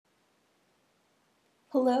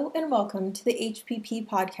Hello and welcome to the HPP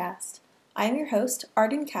podcast. I am your host,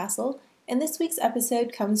 Arden Castle, and this week's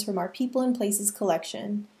episode comes from our People and Places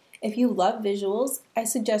collection. If you love visuals, I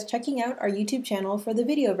suggest checking out our YouTube channel for the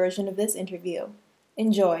video version of this interview.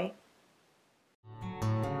 Enjoy!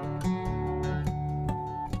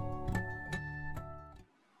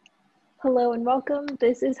 Hello and welcome.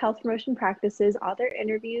 This is Health Promotion Practices Author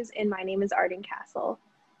Interviews, and my name is Arden Castle.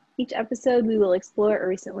 Each episode, we will explore a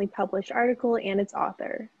recently published article and its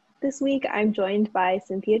author. This week, I'm joined by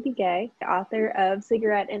Cynthia Begay, author of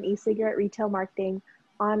Cigarette and E-Cigarette Retail Marketing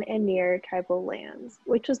on and Near Tribal Lands,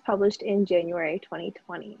 which was published in January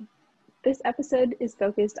 2020. This episode is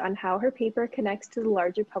focused on how her paper connects to the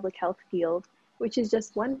larger public health field, which is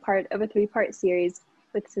just one part of a three-part series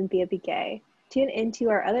with Cynthia Begay. Tune into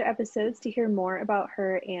our other episodes to hear more about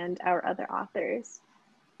her and our other authors.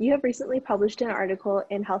 You have recently published an article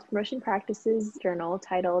in Health Promotion Practices Journal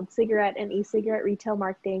titled Cigarette and E-Cigarette Retail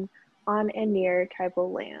Marketing on and Near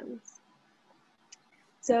Tribal Lands.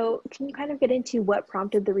 So can you kind of get into what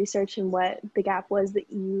prompted the research and what the gap was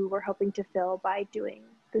that you were hoping to fill by doing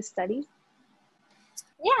this study?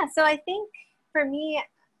 Yeah, so I think for me,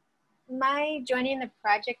 my joining the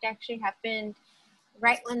project actually happened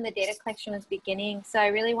right when the data collection was beginning. So I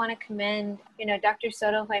really want to commend, Dr.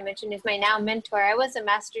 Soto, who I mentioned is my now mentor. I was a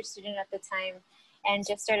master's student at the time and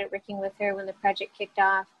just started working with her when the project kicked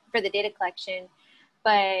off for the data collection.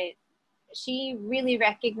 But she really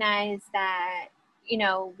recognized that,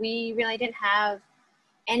 we really didn't have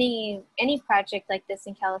any project like this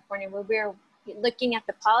in California where we were looking at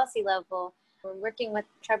the policy level. We're working with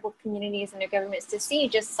tribal communities and their governments to see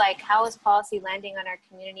just like how is policy landing on our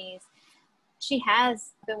communities. She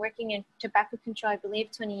has been working in tobacco control, I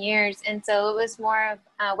believe, 20 years. And so it was more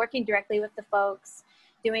of working directly with the folks,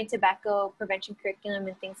 doing tobacco prevention curriculum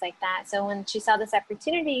and things like that. So when she saw this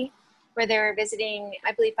opportunity where they were visiting,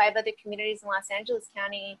 I believe, 5 other communities in Los Angeles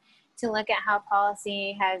County to look at how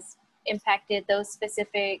policy has impacted those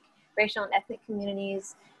specific racial and ethnic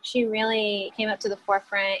communities, she really came up to the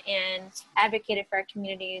forefront and advocated for our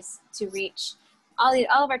communities to reach all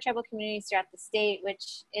of our tribal communities throughout the state,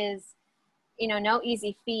 which is no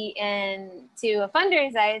easy feat, and to a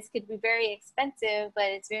funder's eyes could be very expensive, but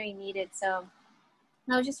it's very needed. So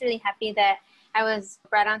I was just really happy that I was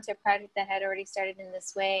brought onto a project that had already started in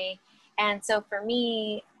this way. And so for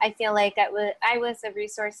me, I feel like I was a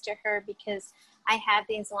resource to her because I had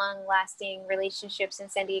these long-lasting relationships in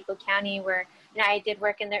San Diego County where I did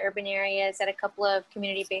work in the urban areas at a couple of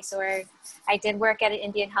community-based orgs. I did work at an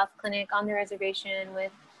Indian health clinic on the reservation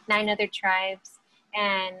with 9 other tribes.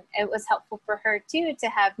 And it was helpful for her, too, to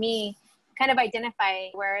have me kind of identify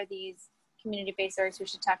where are these community-based orgs we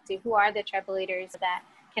should talk to, who are the tribal leaders that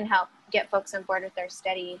can help get folks on board with our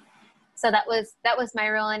study. So that was my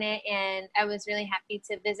role in it, and I was really happy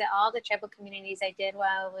to visit all the tribal communities I did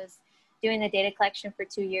while I was doing the data collection for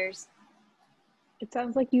 2 years. It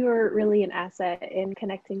sounds like you were really an asset in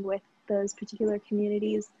connecting with those particular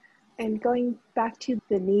communities. And going back to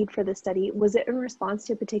the need for the study, was it in response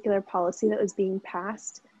to a particular policy that was being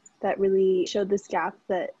passed that really showed this gap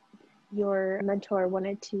that your mentor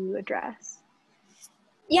wanted to address?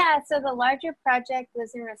 Yeah, so the larger project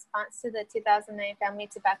was in response to the 2009 Family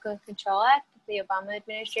Tobacco Control Act that the Obama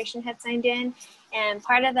administration had signed in. And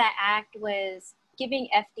part of that act was giving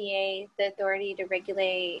FDA the authority to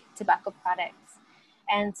regulate tobacco products.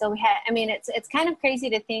 And so we had, it's kind of crazy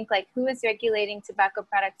to think like who was regulating tobacco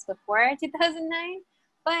products before 2009,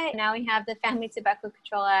 but now we have the Family Tobacco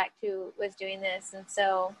Control Act who was doing this. And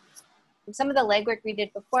so some of the legwork we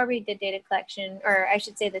did before we did data collection, or I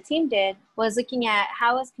should say the team did, was looking at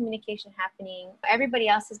how is communication happening. Everybody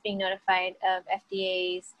else is being notified of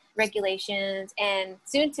FDA's regulations and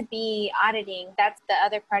soon to be auditing. That's the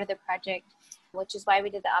other part of the project, which is why we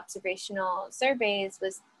did the observational surveys.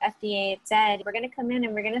 Was FDA said, we're going to come in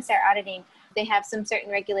and we're going to start auditing. They have some certain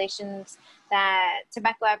regulations that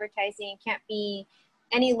tobacco advertising can't be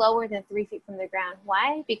any lower than 3 feet from the ground.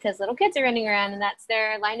 Why? Because little kids are running around and that's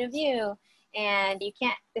their line of view. And you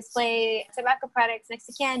can't display tobacco products next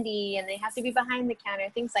to candy, and they have to be behind the counter,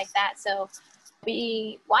 things like that. So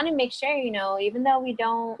we want to make sure, even though we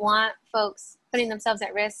don't want folks putting themselves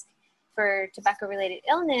at risk for tobacco-related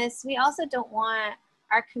illness, we also don't want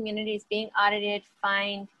our communities being audited,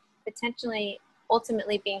 fined, potentially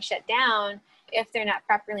ultimately being shut down if they're not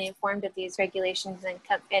properly informed of these regulations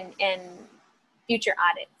and future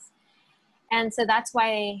audits. And so that's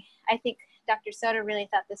why I think Dr. Soto really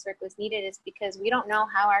thought this work was needed, is because we don't know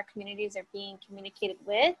how our communities are being communicated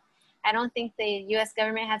with. I don't think the U.S.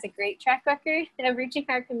 government has a great track record of reaching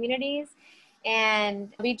our communities.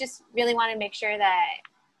 And we just really want to make sure that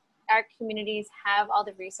our communities have all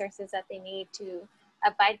the resources that they need to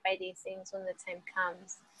abide by these things when the time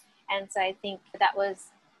comes. And so I think that was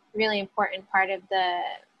really important part of the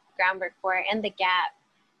groundwork for it and the gap,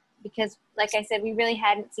 because like I said, we really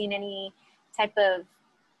hadn't seen any type of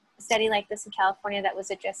study like this in California that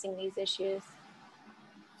was addressing these issues.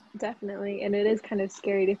 Definitely. And it is kind of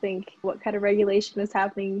scary to think what kind of regulation was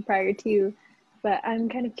happening prior to. But I'm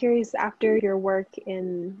kind of curious, after your work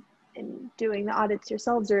in doing the audits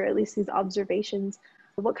yourselves, or at least these observations,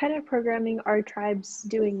 what kind of programming are tribes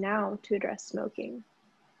doing now to address smoking?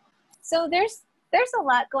 So there's a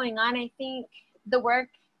lot going on. I think the work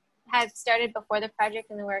had started before the project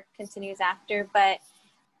and the work continues after, but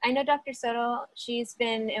I know Dr. Soto, she's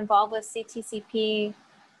been involved with CTCP,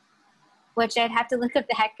 which I'd have to look up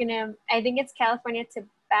the acronym. I think it's California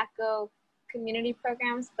Tobacco Community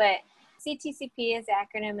Programs, but CTCP is the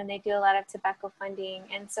acronym, and they do a lot of tobacco funding.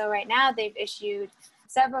 And so right now they've issued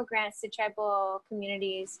several grants to tribal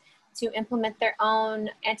communities to implement their own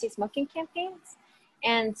anti-smoking campaigns.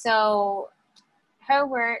 And so her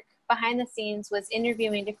work behind the scenes was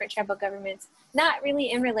interviewing different tribal governments, not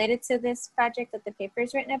really related to this project that the paper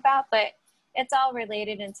is written about, but it's all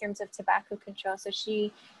related in terms of tobacco control. So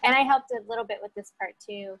she, and I helped a little bit with this part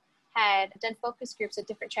too, had done focus groups with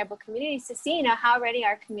different tribal communities to see, how ready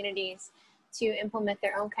are communities to implement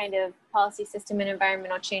their own kind of policy system and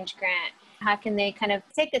environmental change grant. How can they kind of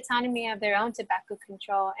take autonomy of their own tobacco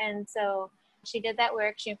control? And so she did that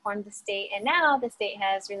work, she informed the state, and now the state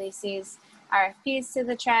has released these RFPs to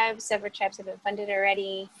the tribes. Several tribes have been funded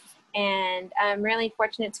already. And I'm really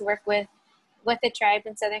fortunate to work with the tribe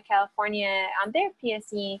in Southern California on their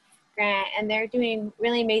PSE grant, and they're doing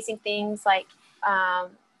really amazing things like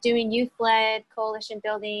doing youth-led coalition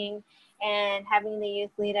building and having the youth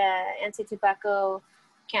lead a anti-tobacco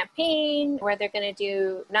campaign where they're going to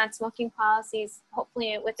do non-smoking policies,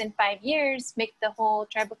 hopefully within 5 years, make the whole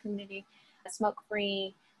tribal community a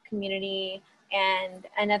smoke-free community. And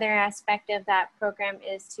another aspect of that program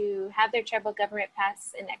is to have their tribal government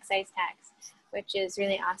pass an excise tax, which is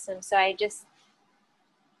really awesome. So I just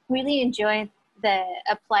really enjoy the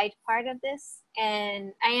applied part of this,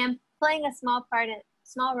 and I am playing a small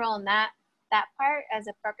role in that part as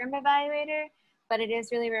a program evaluator, but it is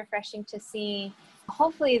really refreshing to see.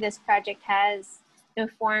 Hopefully this project has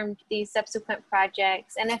informed these subsequent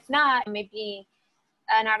projects, and if not, maybe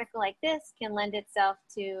an article like this can lend itself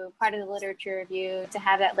to part of the literature review to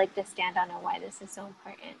have that leg to stand on why this is so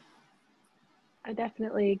important. I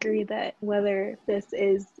definitely agree that whether this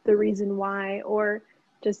is the reason why or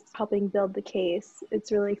just helping build the case,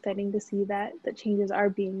 it's really exciting to see that changes are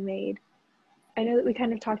being made. I know that we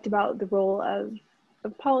kind of talked about the role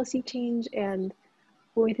of policy change, and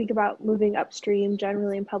when we think about moving upstream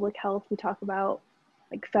generally in public health, we talk about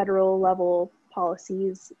like federal level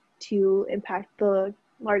policies to impact the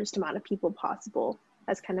largest amount of people possible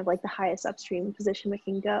as kind of like the highest upstream position we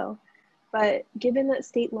can go. But given that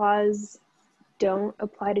state laws don't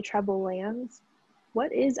apply to tribal lands,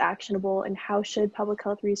 what is actionable, and how should public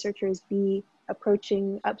health researchers be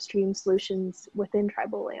approaching upstream solutions within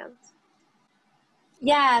tribal lands?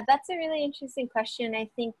 Yeah, that's a really interesting question, I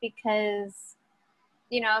think, because,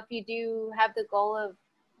 if you do have the goal of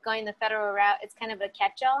going the federal route, it's kind of a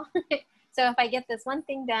catch-all. So if I get this one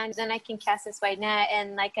thing done, then I can cast this wide net.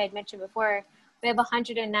 And like I'd mentioned before, we have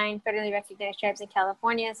 109 federally recognized tribes in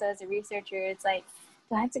California. So as a researcher, it's like,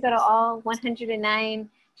 do I have to go to all 109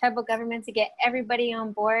 tribal governments to get everybody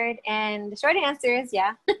on board? And the short answer is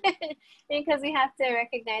yeah, because we have to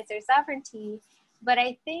recognize their sovereignty. But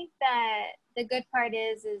I think that the good part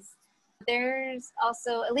is there's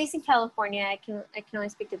also, at least in California, I can only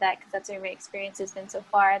speak to that because that's where my experience has been so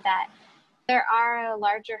far, that there are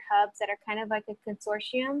larger hubs that are kind of like a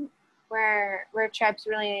consortium where tribes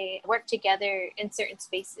really work together in certain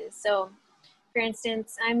spaces. So for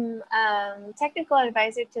instance, I'm technical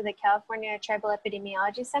advisor to the California Tribal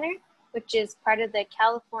Epidemiology Center, which is part of the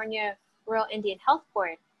California Rural Indian Health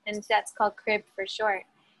Board, and that's called CRIB for short.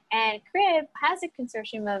 And CRIB has a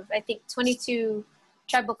consortium of, I think, 22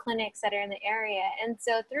 tribal clinics that are in the area. And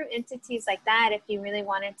so through entities like that, if you really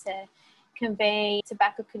wanted to convey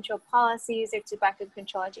tobacco control policies or tobacco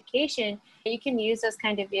control education, you can use those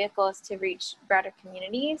kind of vehicles to reach broader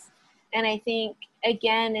communities. And I think,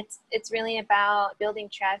 again, it's really about building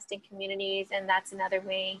trust in communities, and that's another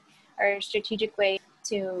way, or strategic way,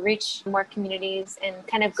 to reach more communities and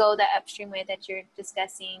kind of go the upstream way that you're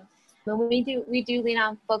discussing. But we do lean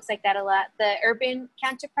on folks like that a lot. The urban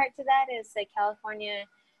counterpart to that is the California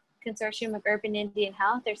Consortium of Urban Indian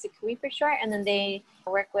Health, or CUI for short, and then they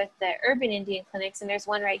work with the urban Indian clinics, and there's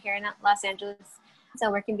one right here in Los Angeles So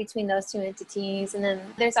working between those two entities. And then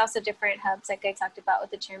there's also different hubs, like I talked about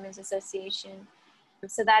with the Chairman's Association.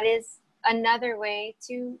 So that is another way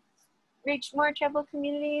to reach more tribal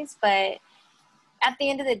communities. But at the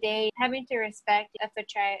end of the day, having to respect if a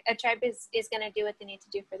tribe is going to do what they need to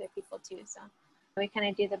do for their people too. So we kind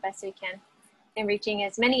of do the best we can in reaching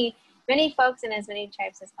as many folks and as many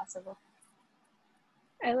tribes as possible.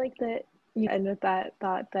 I like that you end with that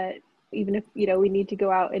thought that even if, we need to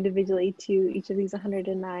go out individually to each of these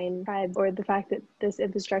 109 tribes, or the fact that this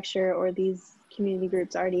infrastructure or these community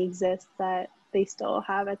groups already exist, that they still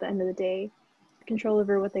have, at the end of the day, control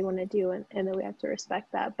over what they want to do, and that we have to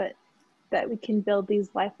respect that, but that we can build these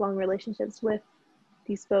lifelong relationships with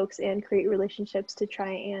these folks and create relationships to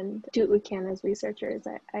try and do what we can as researchers.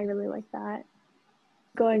 I really like that.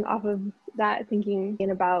 Going off of that, thinking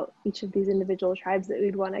about each of these individual tribes that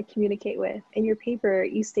we'd want to communicate with. In your paper,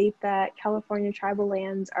 you state that California tribal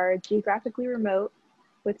lands are geographically remote,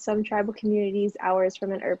 with some tribal communities hours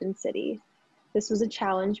from an urban city. This was a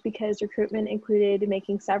challenge because recruitment included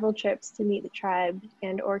making several trips to meet the tribe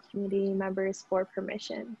and/or community members for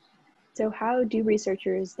permission. So how do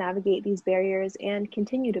researchers navigate these barriers and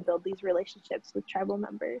continue to build these relationships with tribal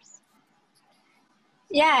members?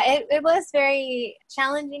 Yeah, it was very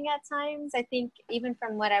challenging at times. I think even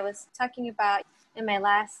from what I was talking about in my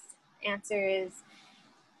last answer is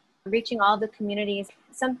reaching all the communities.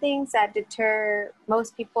 Some things that deter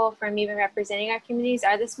most people from even representing our communities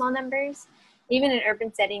are the small numbers. Even in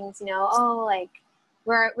urban settings, like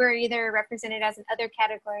we're either represented as an other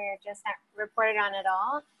category or just not reported on at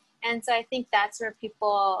all. And so I think that's where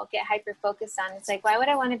people get hyper-focused on. It's like, why would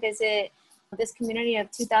I want to visit this community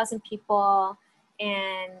of 2,000 people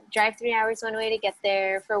and drive 3 hours one way to get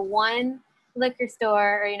there for one liquor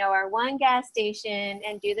store or one gas station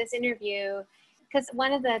and do this interview? Because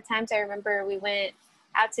one of the times I remember we went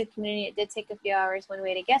out to a community, it did take a few hours one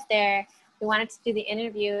way to get there. We wanted to do the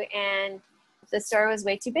interview and the store was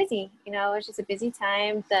way too busy. It was just a busy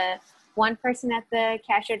time. The one person at the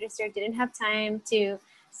cash register didn't have time to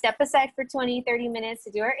step aside for 20, 30 minutes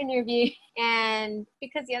to do our interview. And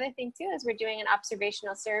because the other thing too is we're doing an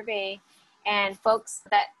observational survey, and folks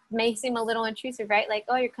that may seem a little intrusive, right? Like,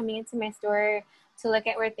 oh, you're coming into my store to look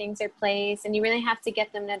at where things are placed. And you really have to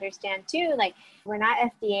get them to understand too, like, we're not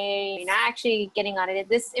FDA, you're not actually getting audited.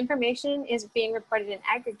 This information is being reported in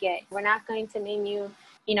aggregate. We're not going to name you,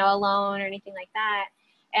 alone or anything like that.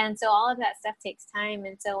 And so all of that stuff takes time.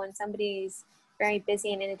 And so when somebody's very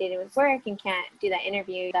busy and inundated with work and can't do that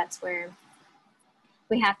interview, that's where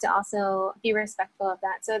we have to also be respectful of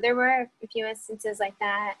that. So there were a few instances like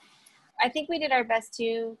that. I think we did our best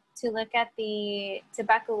to look at the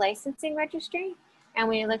tobacco licensing registry, and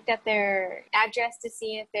we looked at their address to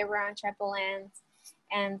see if they were on tribal lands.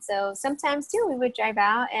 And so sometimes too, we would drive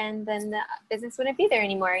out and then the business wouldn't be there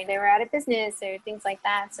anymore. They were out of business or things like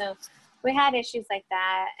that. So we had issues like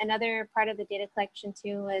that. Another part of the data collection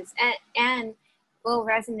too was, and will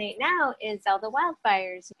resonate now, is all the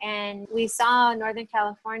wildfires. And we saw Northern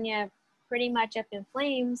California pretty much up in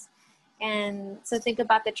flames. And so think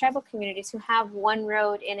about the tribal communities who have one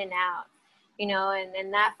road in and out,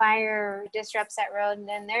 and that fire disrupts that road, and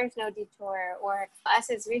then there's no detour. Or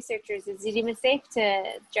us as researchers, is it even safe to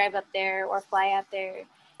drive up there or fly out there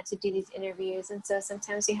to do these interviews? And so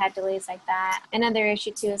sometimes we had delays like that. Another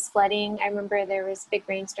issue too is flooding. I remember there was big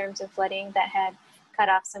rainstorms and flooding that had cut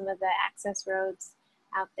off some of the access roads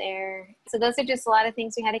out there. So those are just a lot of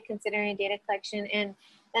things we had to consider in data collection. And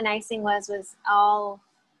the nice thing was all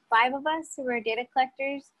 5 of us who were data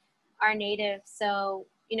collectors are native. So,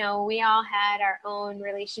 we all had our own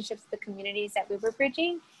relationships with the communities that we were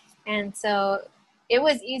bridging. And so it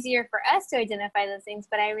was easier for us to identify those things.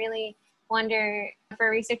 But I really wonder, for a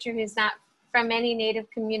researcher who's not from any native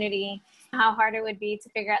community, how hard it would be to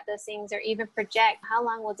figure out those things or even project how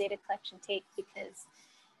long will data collection take. Because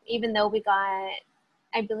even though we got,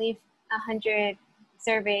 I believe, 100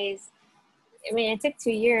 surveys, it took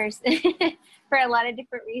 2 years for a lot of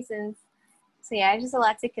different reasons. So yeah, just a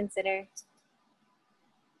lot to consider.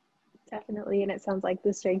 Definitely, and it sounds like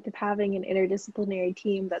the strength of having an interdisciplinary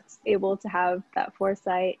team that's able to have that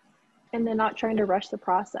foresight and then not trying to rush the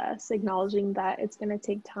process, acknowledging that it's going to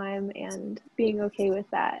take time and being okay with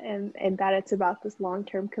that, and that it's about this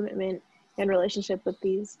long-term commitment and relationship with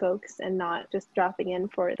these folks and not just dropping in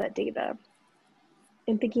for that data.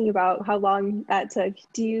 And thinking about how long that took,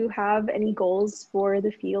 do you have any goals for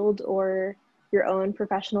the field or your own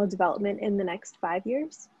professional development in the next 5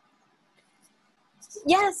 years?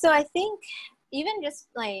 Yeah, so I think even just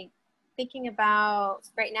like thinking about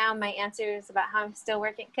right now, my answer is about how I'm still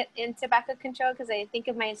working in tobacco control, because I think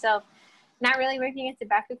of myself not really working in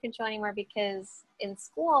tobacco control anymore because in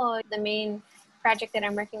school, the main project that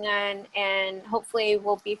I'm working on and hopefully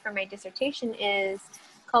will be for my dissertation is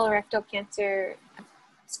colorectal cancer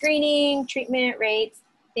screening, treatment rates,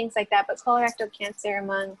 things like that. But colorectal cancer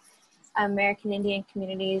among American Indian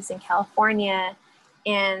communities in California.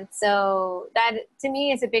 And so that to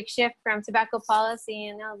me is a big shift from tobacco policy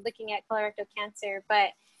and now looking at colorectal cancer. But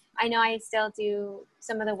I know I still do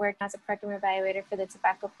some of the work as a program evaluator for the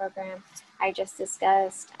tobacco program I just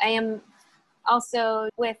discussed. I am also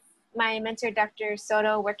with my mentor, Dr.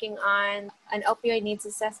 Soto, working on an opioid needs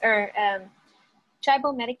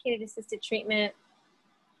tribal medicated assisted treatment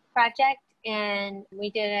project. And we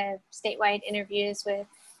did a statewide interviews with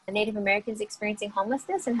Native Americans experiencing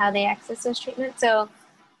homelessness and how they access those treatments. So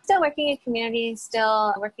still working in communities,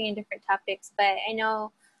 still working in different topics, but I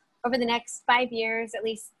know over the next 5 years, at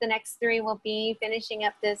least the next 3 will be finishing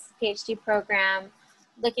up this PhD program,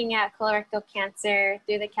 looking at colorectal cancer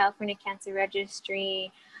through the California Cancer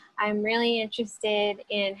Registry. I'm really interested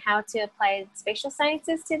in how to apply spatial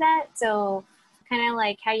sciences to that. So kind of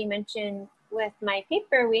like how you mentioned with my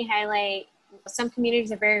paper, we highlight some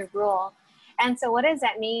communities are very rural. And so what does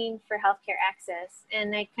that mean for healthcare access?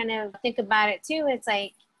 And I kind of think about it too. It's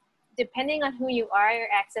like, depending on who you are, you're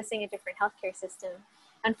accessing a different healthcare system,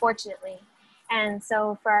 unfortunately. And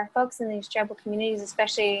so for our folks in these tribal communities,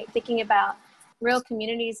 especially thinking about rural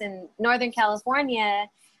communities in Northern California,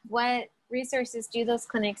 what resources do those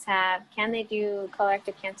clinics have? Can they do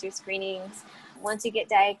colorectal cancer screenings? Once you get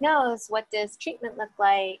diagnosed, what does treatment look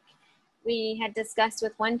like? We had discussed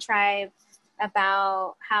with one tribe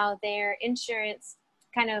about how their insurance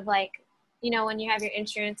kind of like, you know, when you have your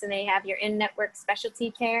insurance and they have your in-network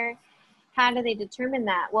specialty care, how do they determine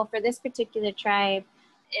that? Well, for this particular tribe,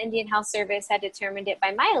 Indian Health Service had determined it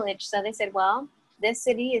by mileage. So they said, well, this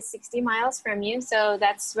city is 60 miles from you, so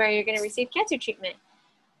that's where you're going to receive cancer treatment.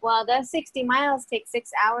 Well, those 60 miles take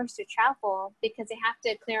 6 hours to travel because they have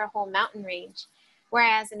to clear a whole mountain range.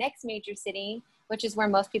 Whereas the next major city, which is where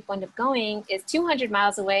most people end up going, is 200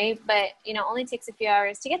 miles away, but only takes a few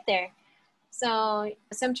hours to get there. So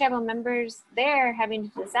some tribal members there having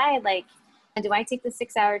to decide, like, do I take the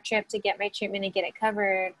 6-hour trip to get my treatment and get it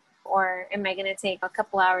covered? Or am I going to take a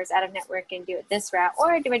couple hours out of network and do it this route?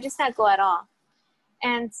 Or do I just not go at all?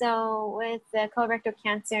 And so with the colorectal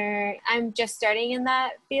cancer, I'm just starting in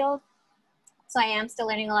that field. So I am still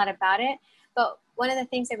learning a lot about it. But one of the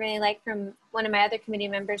things I really like from one of my other committee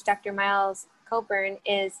members, Dr. Miles Coburn,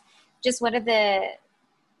 is just what are the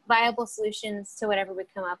viable solutions to whatever we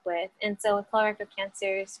come up with. And so with colorectal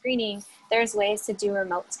cancer screening, there's ways to do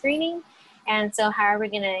remote screening. And so how are we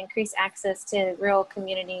going to increase access to rural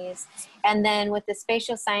communities? And then with the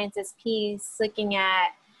spatial sciences piece, looking at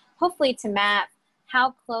hopefully to map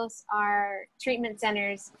how close are treatment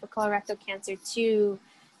centers for colorectal cancer to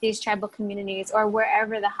these tribal communities or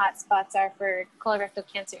wherever the hotspots are for colorectal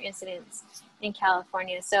cancer incidents in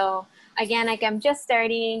California. So again, like I'm just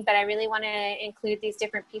starting, but I really want to include these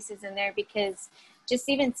different pieces in there because just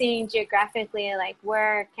even seeing geographically like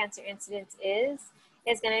where cancer incidence is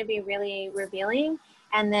going to be really revealing.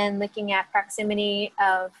 And then looking at proximity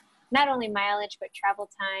of not only mileage, but travel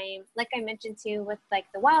time. Like I mentioned too, with like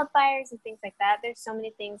the wildfires and things like that, there's so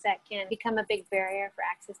many things that can become a big barrier for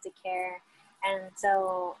access to care. And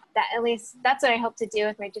so that, at least that's what I hope to do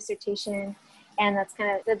with my dissertation. And that's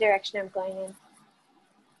kind of the direction I'm going in.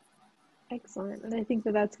 Excellent. And I think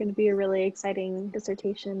that that's going to be a really exciting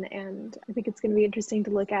dissertation. And I think it's going to be interesting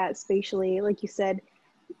to look at spatially. Like you said,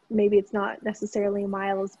 maybe it's not necessarily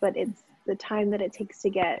miles, but it's the time that it takes to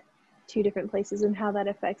get to different places and how that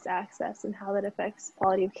affects access and how that affects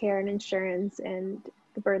quality of care and insurance and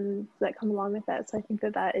the burdens that come along with that. So I think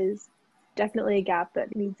that that is definitely a gap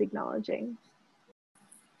that needs acknowledging.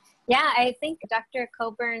 Yeah, I think Dr.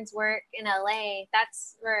 Coburn's work in LA,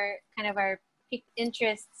 that's where kind of our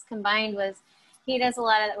interests combined was he does a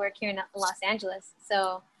lot of that work here in Los Angeles.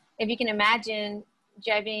 So if you can imagine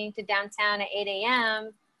driving to downtown at 8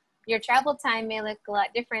 a.m., your travel time may look a lot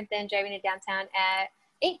different than driving to downtown at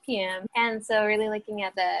 8 p.m. And so really looking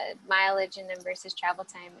at the mileage and then versus travel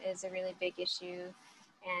time is a really big issue.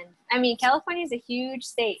 And I mean, California is a huge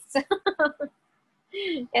state, so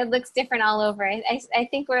it looks different all over. I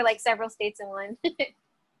think we're like several states in one.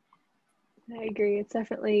 I agree. It's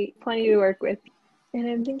definitely plenty to work with. And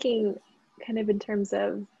I'm thinking kind of in terms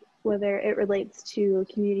of whether it relates to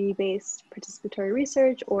community-based participatory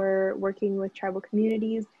research or working with tribal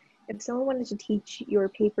communities. If someone wanted to teach your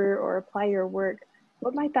paper or apply your work,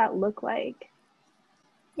 what might that look like?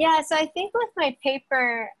 Yeah, so I think with my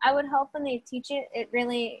paper, I would hope when they teach it, it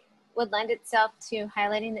really would lend itself to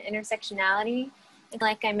highlighting the intersectionality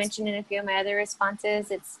Like I mentioned in a few of my other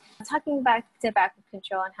responses, it's talking about tobacco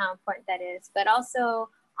control and how important that is, but also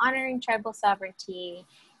honoring tribal sovereignty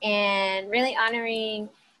and really honoring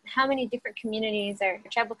how many different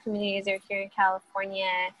tribal communities are here in California,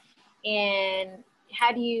 and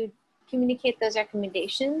how do you communicate those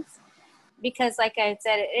recommendations? Because like I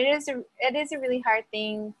said, it is a really hard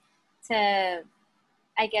thing to,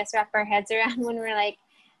 I guess, wrap our heads around when we're like,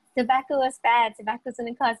 tobacco is bad, tobacco's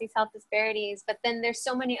going to cause these health disparities, but then there's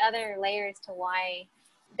so many other layers to why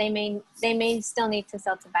they may still need to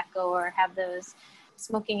sell tobacco or have those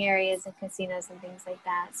smoking areas and casinos and things like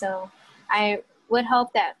that. So I would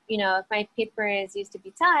hope that, if my paper is used to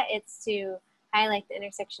be taught, it's to highlight the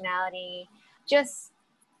intersectionality. Just,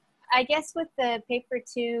 I guess with the paper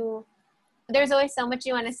too, there's always so much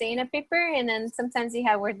you want to say in a paper, and then sometimes you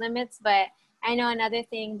have word limits, but I know another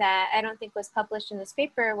thing that I don't think was published in this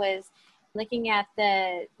paper was looking at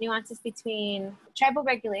the nuances between tribal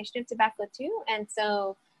regulation of tobacco too. And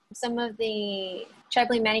so some of the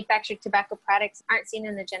tribally manufactured tobacco products aren't seen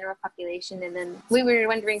in the general population. And then we were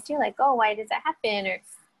wondering too, like, oh, why does that happen? Or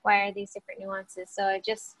why are these different nuances? So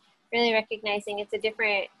just really recognizing it's a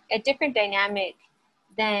different dynamic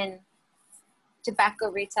than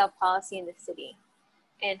tobacco retail policy in the city.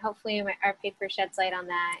 And hopefully our paper sheds light on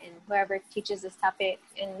that, and whoever teaches this topic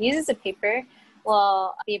and uses a paper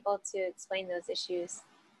will be able to explain those issues.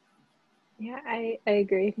 Yeah, I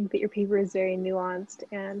agree. I think that your paper is very nuanced,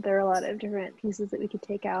 and there are a lot of different pieces that we could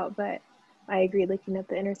take out, but I agree looking at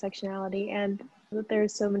the intersectionality and that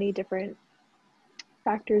there's so many different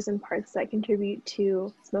factors and parts that contribute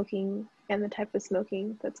to smoking and the type of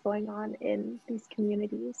smoking that's going on in these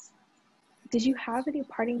communities. Did you have any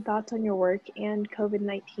parting thoughts on your work and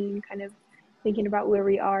COVID-19, kind of thinking about where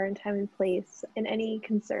we are in time and place, and any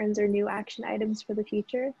concerns or new action items for the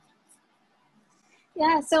future?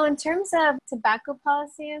 Yeah, so in terms of tobacco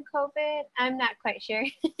policy and COVID, I'm not quite sure.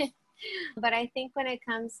 But I think when it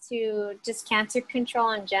comes to just cancer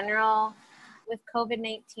control in general, with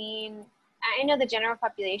COVID-19, I know the general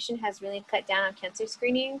population has really cut down on cancer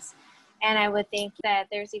screenings. And I would think that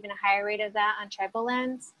there's even a higher rate of that on tribal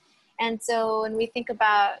lands. And so when we think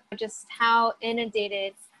about just how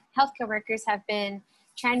inundated healthcare workers have been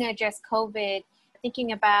trying to address COVID,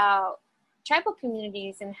 thinking about tribal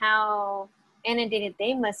communities and how inundated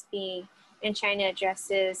they must be in trying to address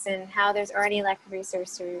this, and how there's already lack of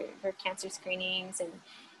resources for cancer screenings. And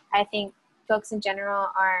I think folks in general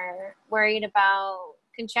are worried about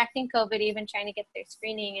contracting COVID, even trying to get their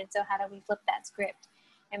screening. And so how do we flip that script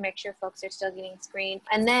and make sure folks are still getting screened?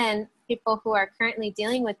 And then people who are currently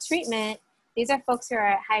dealing with treatment, these are folks who are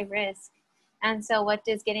at high risk. And so what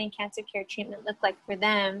does getting cancer care treatment look like for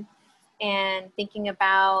them? And thinking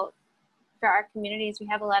about, for our communities, we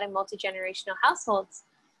have a lot of multi-generational households.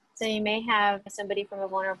 So you may have somebody from a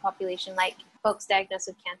vulnerable population, like folks diagnosed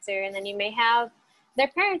with cancer, and then you may have their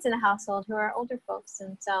parents in the household who are older folks.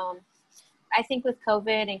 And so I think with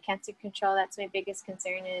COVID and cancer control, that's my biggest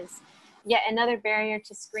concern, is yet another barrier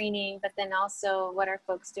to screening, but then also what are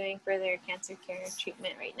folks doing for their cancer care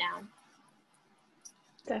treatment right now?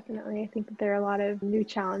 Definitely. I think that there are a lot of new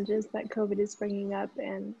challenges that COVID is bringing up,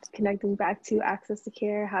 and connecting back to access to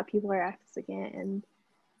care, how people are accessing it,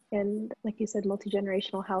 and like you said,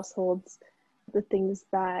 multi-generational households, the things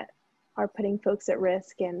that are putting folks at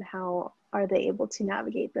risk, and how are they able to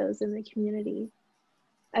navigate those in the community.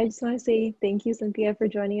 I just want to say thank you, Cynthia, for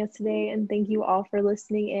joining us today, and thank you all for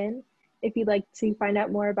listening in. If you'd like to find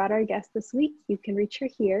out more about our guest this week, you can reach her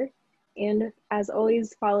here. And as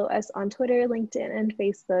always, follow us on Twitter, LinkedIn, and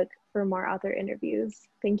Facebook for more author interviews.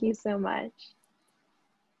 Thank you so much.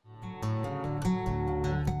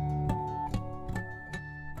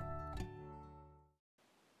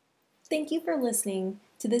 Thank you for listening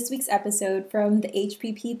to this week's episode from the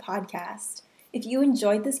HPP podcast. If you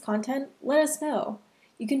enjoyed this content, let us know.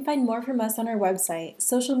 You can find more from us on our website,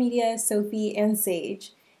 social media, Sophie, and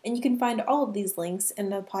Sage, and you can find all of these links in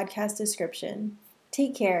the podcast description.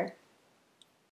 Take care.